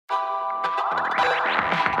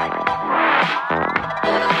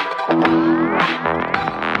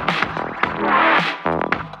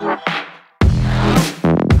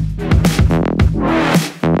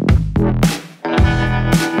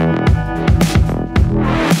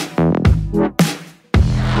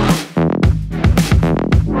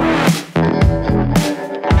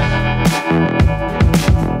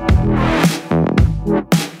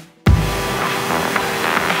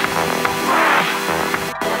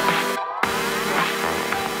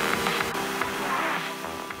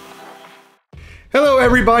Hello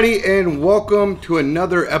everybody and welcome to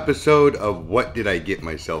another episode of What Did I Get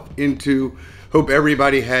Myself Into? Hope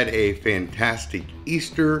everybody had a fantastic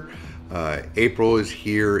Easter. April is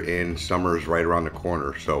here and summer is right around the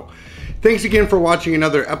corner. So thanks again for watching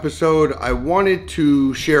another episode. I wanted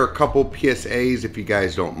to share a couple PSAs if you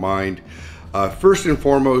guys don't mind. First and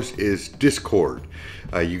foremost is Discord.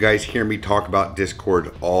 You guys hear me talk about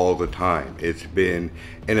Discord all the time. It's been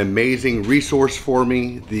an amazing resource for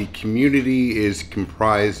me. The community is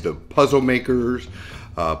comprised of puzzle makers,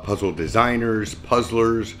 puzzle designers,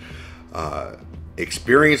 puzzlers,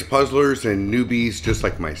 experienced puzzlers, and newbies just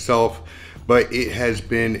like myself. But it has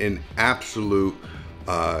been an absolute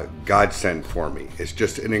godsend for me. It's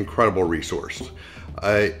just an incredible resource.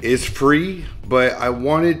 It's free, but I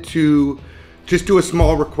wanted to just do a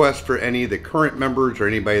small request for any of the current members or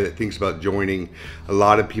anybody that thinks about joining. A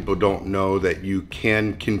lot of people don't know that you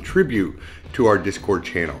can contribute to our Discord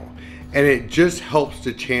channel. And it just helps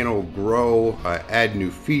the channel grow, add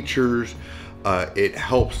new features. It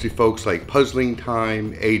helps the folks like Puzzling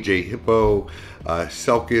Time, AJ Hippo,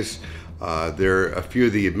 Selkis. They're a few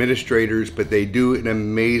of the administrators, but they do an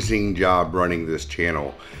amazing job running this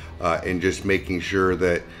channel and just making sure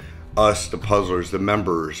that us, the puzzlers, the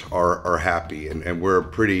members are happy, and we're a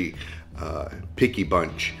pretty picky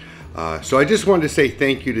bunch. So I just wanted to say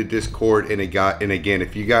thank you to Discord, and again,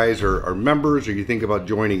 if you guys are members or you think about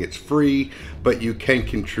joining, it's free, but you can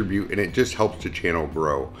contribute and it just helps the channel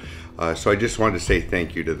grow. So I just wanted to say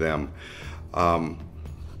thank you to them.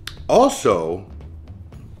 Also,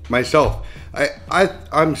 myself,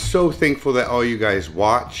 I'm so thankful that all you guys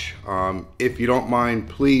watch. If you don't mind,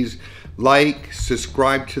 please like,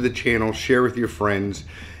 subscribe to the channel, share with your friends.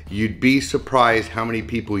 You'd be surprised how many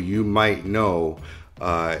people you might know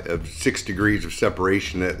of 6 degrees of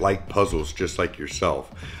separation that like puzzles just like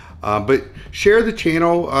yourself. But share the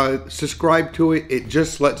channel, subscribe to it. It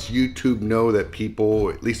just lets YouTube know that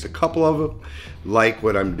people, at least a couple of them, like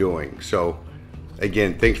what I'm doing. So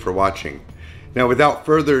again, thanks for watching. Now, without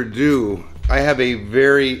further ado, I have a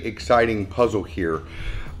very exciting puzzle here.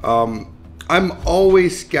 I'm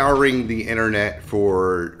always scouring the internet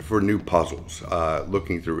for new puzzles,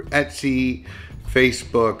 looking through Etsy,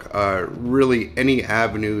 Facebook, really any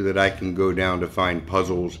avenue that I can go down to find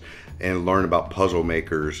puzzles and learn about puzzle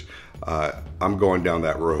makers. I'm going down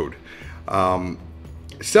that road.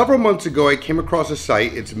 Several months ago, I came across a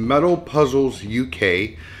site. It's Metal Puzzles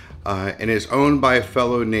UK, and it's owned by a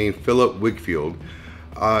fellow named Philip Wigfield.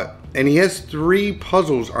 And he has 3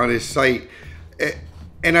 puzzles on his site.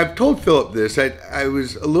 And I've told Philip this, I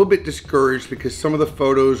was a little bit discouraged because some of the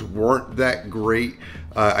photos weren't that great.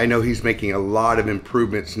 I know he's making a lot of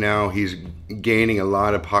improvements now. He's gaining a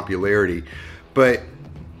lot of popularity. But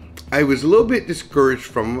I was a little bit discouraged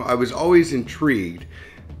from him. I was always intrigued.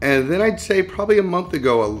 And then I'd say probably a month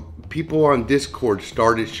ago, people on Discord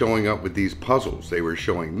started showing up with these puzzles. They were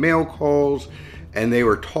showing mail calls and they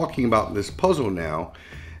were talking about this puzzle now.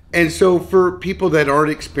 And so for people that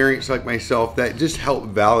aren't experienced like myself, that just helped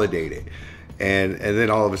validate it. And then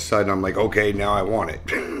all of a sudden I'm like, okay, now I want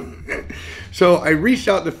it. So I reached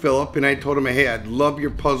out to Philip and I told him, hey, I'd love your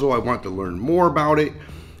puzzle. I want to learn more about it.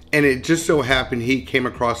 And it just so happened he came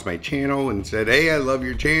across my channel and said, hey, I love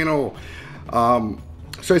your channel.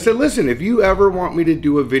 So I said, listen, if you ever want me to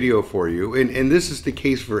do a video for you, and this is the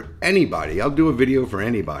case for anybody, I'll do a video for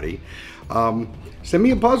anybody. Send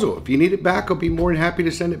me a puzzle. If you need it back, I'll be more than happy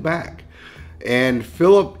to send it back. And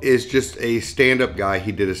Philip is just a stand-up guy.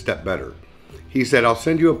 He did a step better. He said, I'll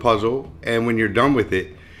send you a puzzle, and when you're done with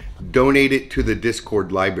it, donate it to the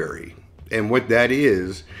Discord library. And what that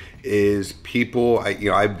is people,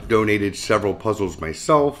 I've donated several puzzles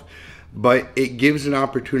myself, but it gives an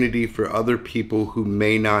opportunity for other people who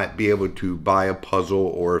may not be able to buy a puzzle,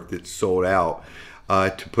 or if it's sold out,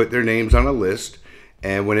 to put their names on a list.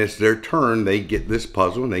 And when it's their turn, they get this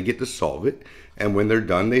puzzle and they get to solve it. And when they're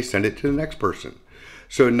done, they send it to the next person.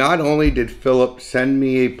 So not only did Philip send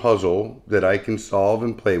me a puzzle that I can solve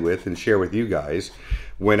and play with and share with you guys,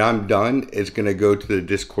 when I'm done, it's going to go to the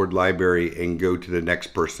Discord library and go to the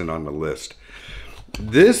next person on the list.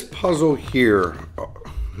 This puzzle here,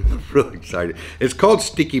 Really excited. It's called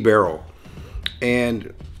Sticky Barrel,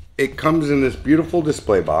 and it comes in this beautiful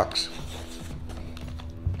display box.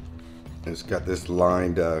 It's got this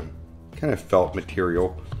lined kind of felt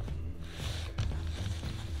material,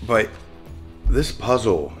 but this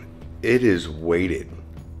puzzle, it is weighted.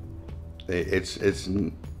 It's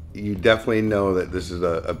you definitely know that this is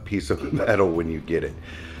a piece of metal when you get it.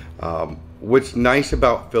 What's nice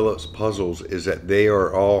about Phillips puzzles is that they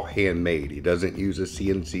are all handmade. He doesn't use a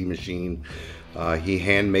CNC machine. He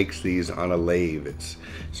hand makes these on a lathe. It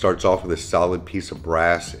starts off with a solid piece of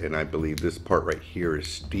brass, and I believe this part right here is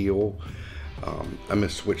steel. I'm gonna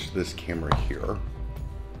switch this camera here.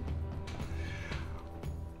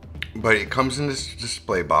 But it comes in this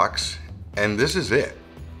display box, and this is it.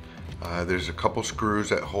 There's a couple screws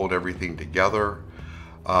that hold everything together.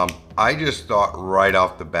 I just thought right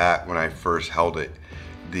off the bat when I first held it,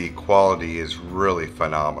 the quality is really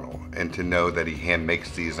phenomenal. And to know that he hand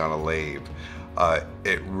makes these on a lathe,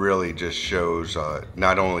 it really just shows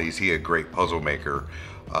not only is he a great puzzle maker,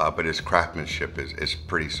 but his craftsmanship is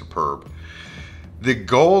pretty superb. The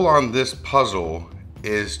goal on this puzzle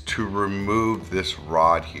is to remove this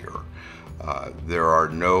rod here. There are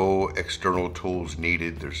no external tools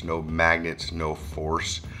needed. There's no magnets, no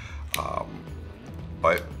force.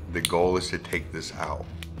 But the goal is to take this out.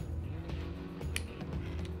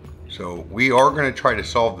 So we are going to try to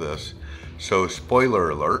solve this. So spoiler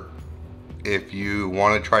alert, if you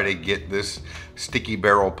want to try to get this Sticky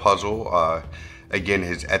Barrel puzzle, again,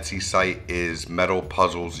 his Etsy site is Metal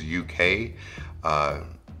Puzzles UK.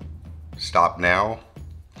 Stop now.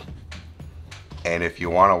 And if you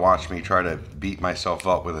want to watch me try to beat myself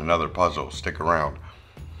up with another puzzle, stick around.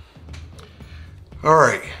 All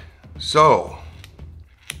right, so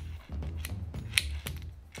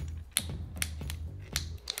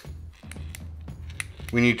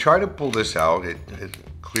when you try to pull this out, it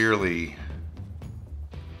clearly,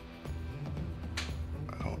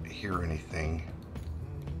 I don't hear anything.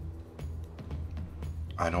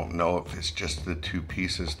 I don't know if it's just the two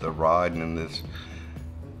pieces, the rod and then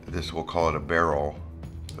this we'll call it a barrel,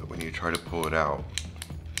 but when you try to pull it out,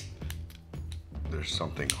 there's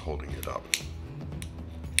something holding it up.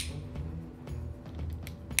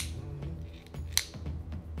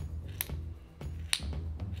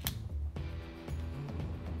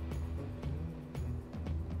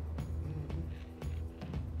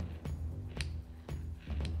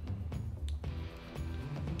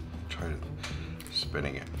 Try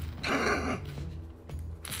spinning it.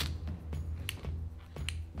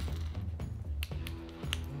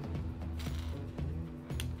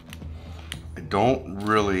 Don't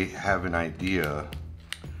really have an idea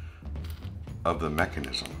of the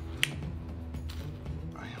mechanism.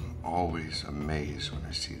 I am always amazed when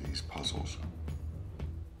I see these puzzles.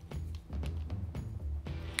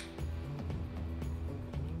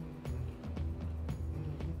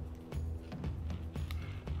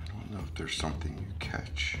 I don't know if there's something you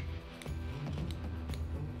catch.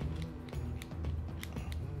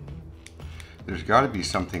 There's got to be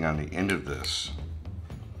something on the end of this,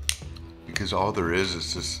 because all there is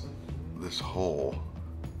this hole.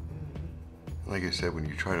 Like I said, when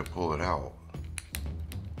you try to pull it out,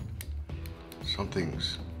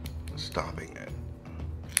 something's stopping it.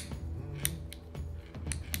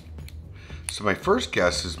 So my first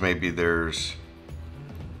guess is maybe there's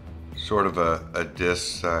sort of a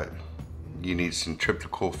disc that you need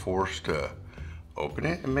centrifugal force to open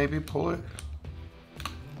it and maybe pull it.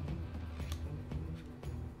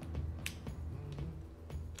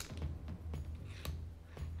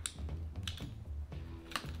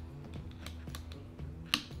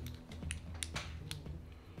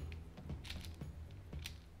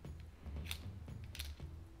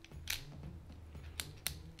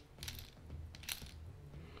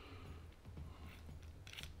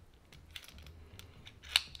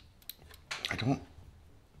 I don't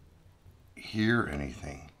hear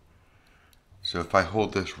anything. So if I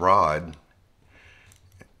hold this rod,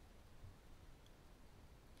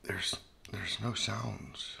 there's no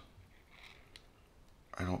sounds.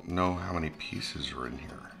 I don't know how many pieces are in here.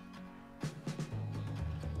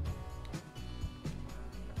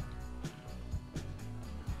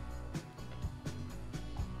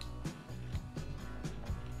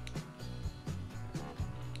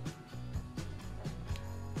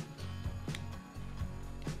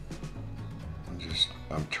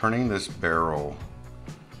 I'm turning this barrel,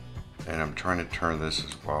 and I'm trying to turn this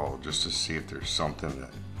as well, just to see if there's something that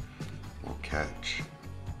will catch.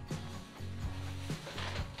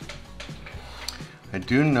 I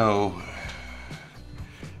do know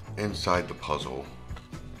inside the puzzle,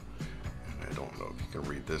 and I don't know if you can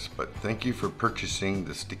read this, but thank you for purchasing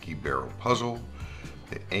the sticky barrel puzzle.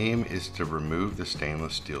 The aim is to remove the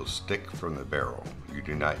stainless steel stick from the barrel. You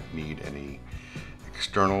do not need any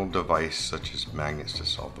external device such as magnets to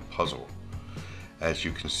solve the puzzle. As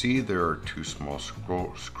you can see, there are two small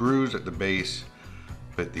screws at the base,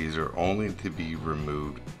 but these are only to be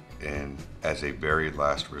removed and as a very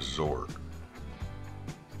last resort.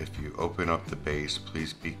 If you open up the base,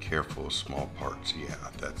 please be careful of small parts. Yeah,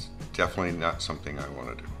 that's definitely not something I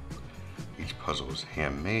want to do. Each puzzle is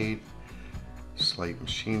handmade, slight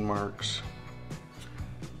machine marks.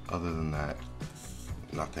 Other than that,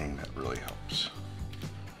 nothing that really helps.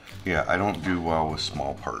 Yeah, I don't do well with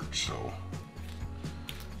small parts, so.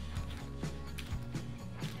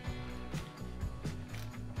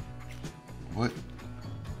 What,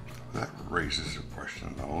 that raises a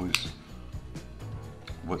question though, is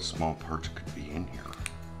what small parts could be in here?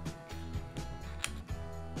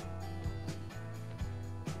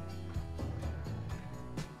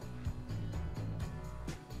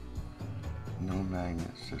 No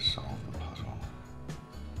magnets to solve the puzzle.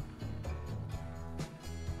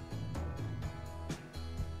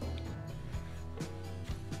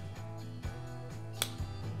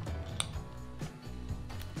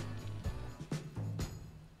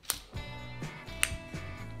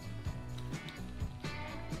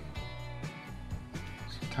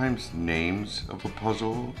 Sometimes names of a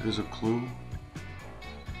puzzle is a clue.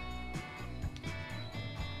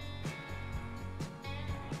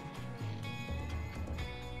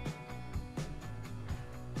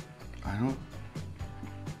 I don't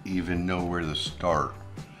even know where to start.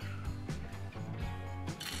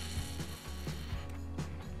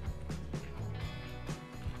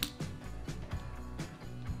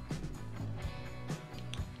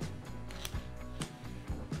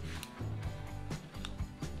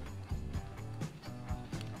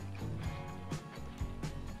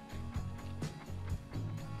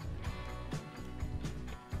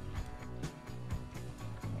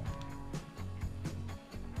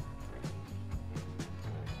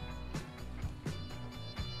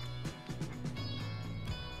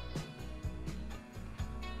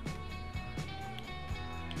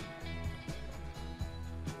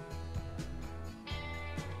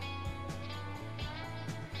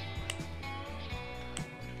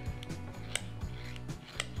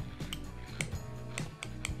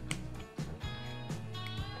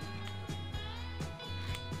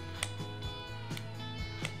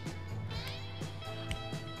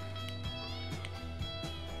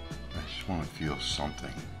 I just want to feel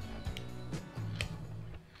something.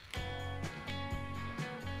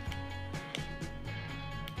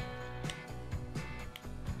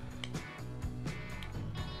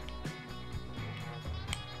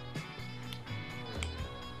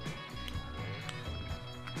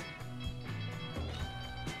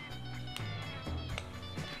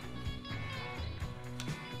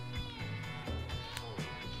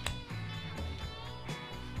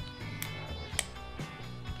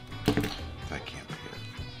 That can't be it.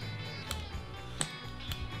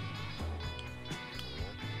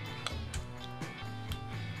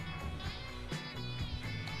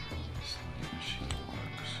 Slide machine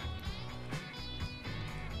works.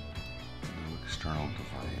 No external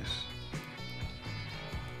device.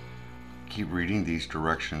 Keep reading these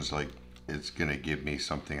directions like it's gonna give me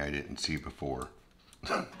something I didn't see before.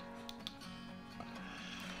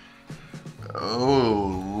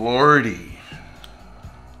 Oh, Lordy.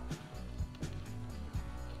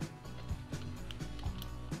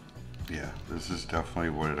 Yeah, this is definitely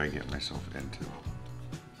what did I get myself into.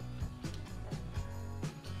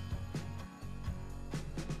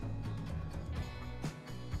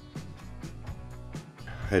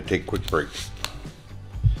 I had to take a quick break.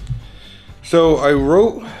 So I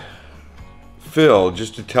wrote Phil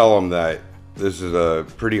just to tell him that this is a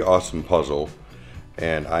pretty awesome puzzle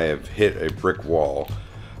and I have hit a brick wall.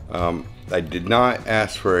 I did not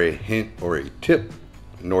ask for a hint or a tip,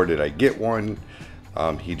 nor did I get one.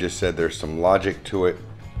 He just said there's some logic to it.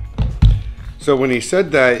 So when he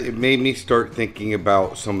said that, it made me start thinking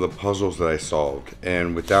about some of the puzzles that I solved.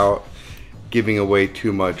 And without giving away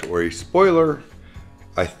too much or a spoiler,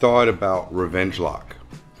 I thought about Revenge Lock.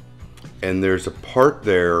 And there's a part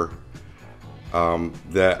there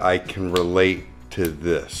that I can relate to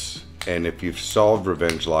this. And if you've solved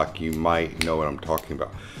Revenge Lock, you might know what I'm talking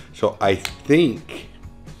about. So I think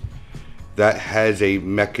that has a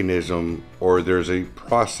mechanism, or there's a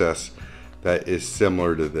process that is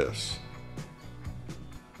similar to this.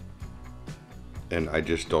 And I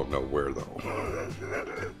just don't know where though.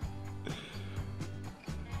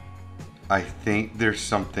 I think there's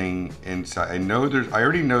something inside. I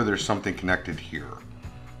already know there's something connected here.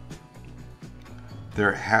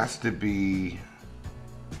 there has to be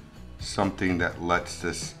something that lets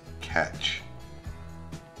this catch.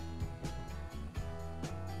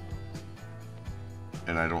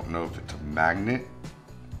 And I don't know if it's a magnet,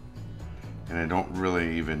 and I don't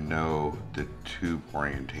really even know the tube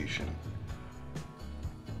orientation.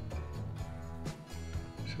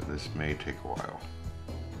 So this may take a while.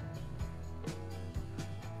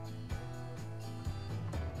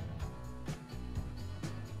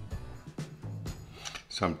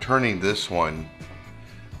 So I'm turning this one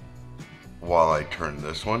while I turn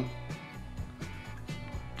this one.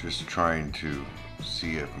 Just trying to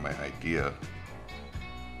see if my idea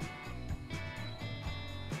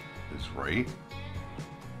is right.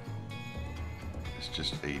 It's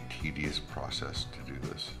just a tedious process to do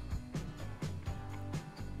this.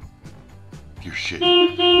 You're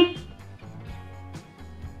shitting.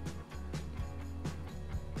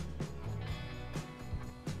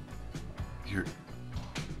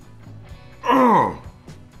 Oh!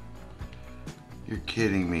 You're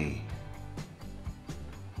kidding me.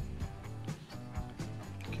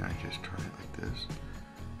 Can I just try it like this?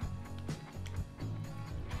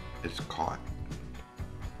 It's caught.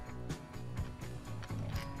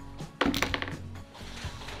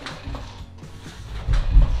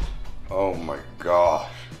 Oh my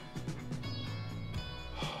gosh.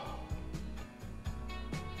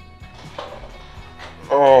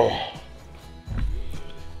 Oh.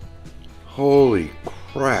 Holy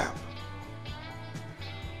crap.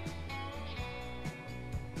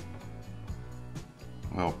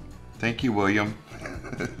 Well, thank you, William.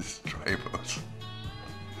 Strybos.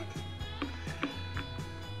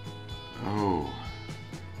 Oh.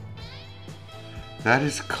 That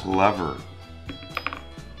is clever.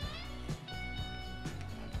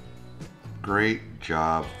 Great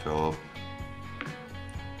job, Philip.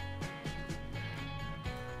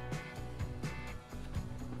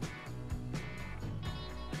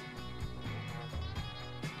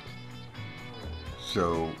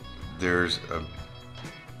 So there's a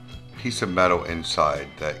piece of metal inside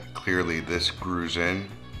that clearly this screws in,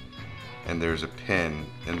 and there's a pin,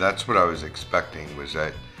 and that's what I was expecting, was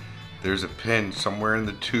that there's a pin somewhere in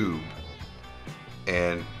the tube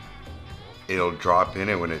and it'll drop in,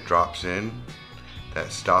 and when it drops in,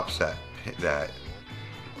 that stops that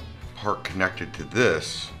part connected to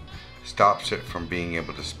this, stops it from being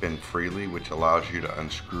able to spin freely, which allows you to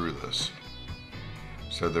unscrew this.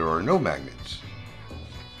 So there are no magnets.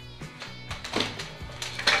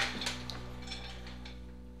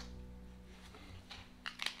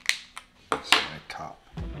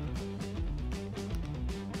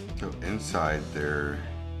 So inside there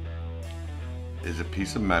is a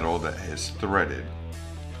piece of metal that is threaded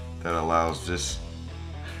that allows this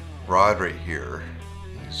rod right here,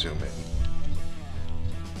 let me zoom in.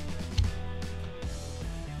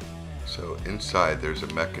 So inside there's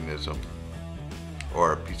a mechanism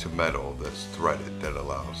or a piece of metal that's threaded that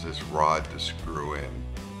allows this rod to screw in,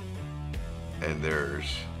 and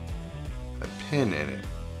there's a pin in it.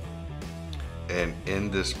 And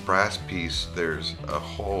in this brass piece, there's a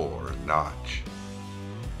hole or a notch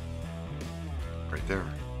right there.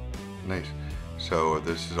 Nice. So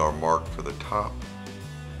this is our mark for the top.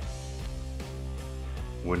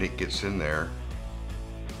 When it gets in there,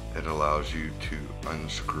 it allows you to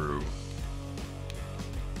unscrew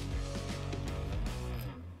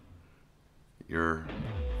your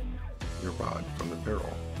rod from the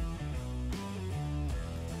barrel.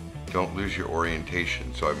 Don't lose your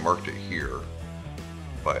orientation. So I marked it here.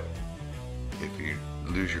 But if you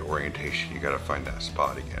lose your orientation, you got to find that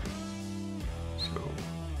spot again. So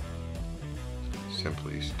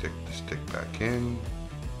simply stick the stick back in.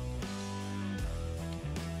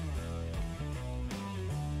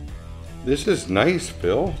 This is nice,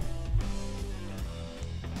 Phil.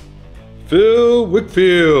 Phil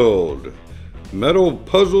Wickfield, Metal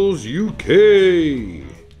Puzzles UK.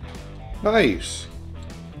 Nice.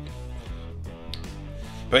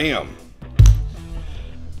 Bam.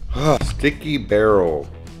 Sticky Barrel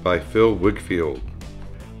by Phil Wickfield.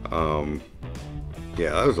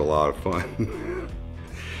 Yeah, that was a lot of fun.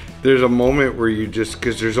 There's a moment where you just,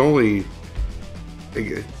 because there's only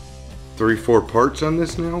 3-4 parts on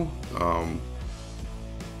this now.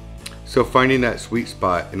 So finding that sweet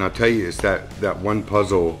spot, and I'll tell you, it's that one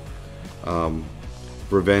puzzle,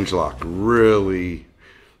 Revenge Lock, really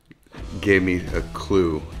gave me a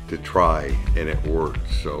clue to try, and it worked.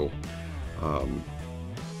 So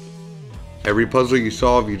every puzzle you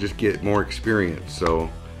solve, you just get more experience. So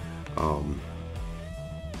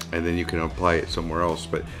and then you can apply it somewhere else.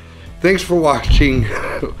 But thanks for watching.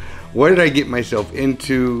 What did I get myself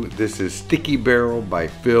into? This is Sticky Barrel by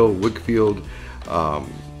Phil Wickfield.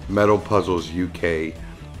 Metal Puzzles UK.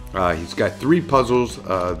 He's got 3 puzzles.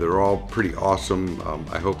 They're all pretty awesome.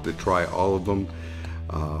 I hope to try all of them.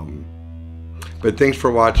 But thanks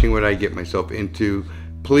for watching what I get myself into.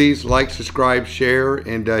 Please like, subscribe, share,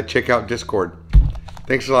 and check out Discord.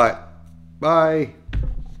 Thanks a lot. Bye.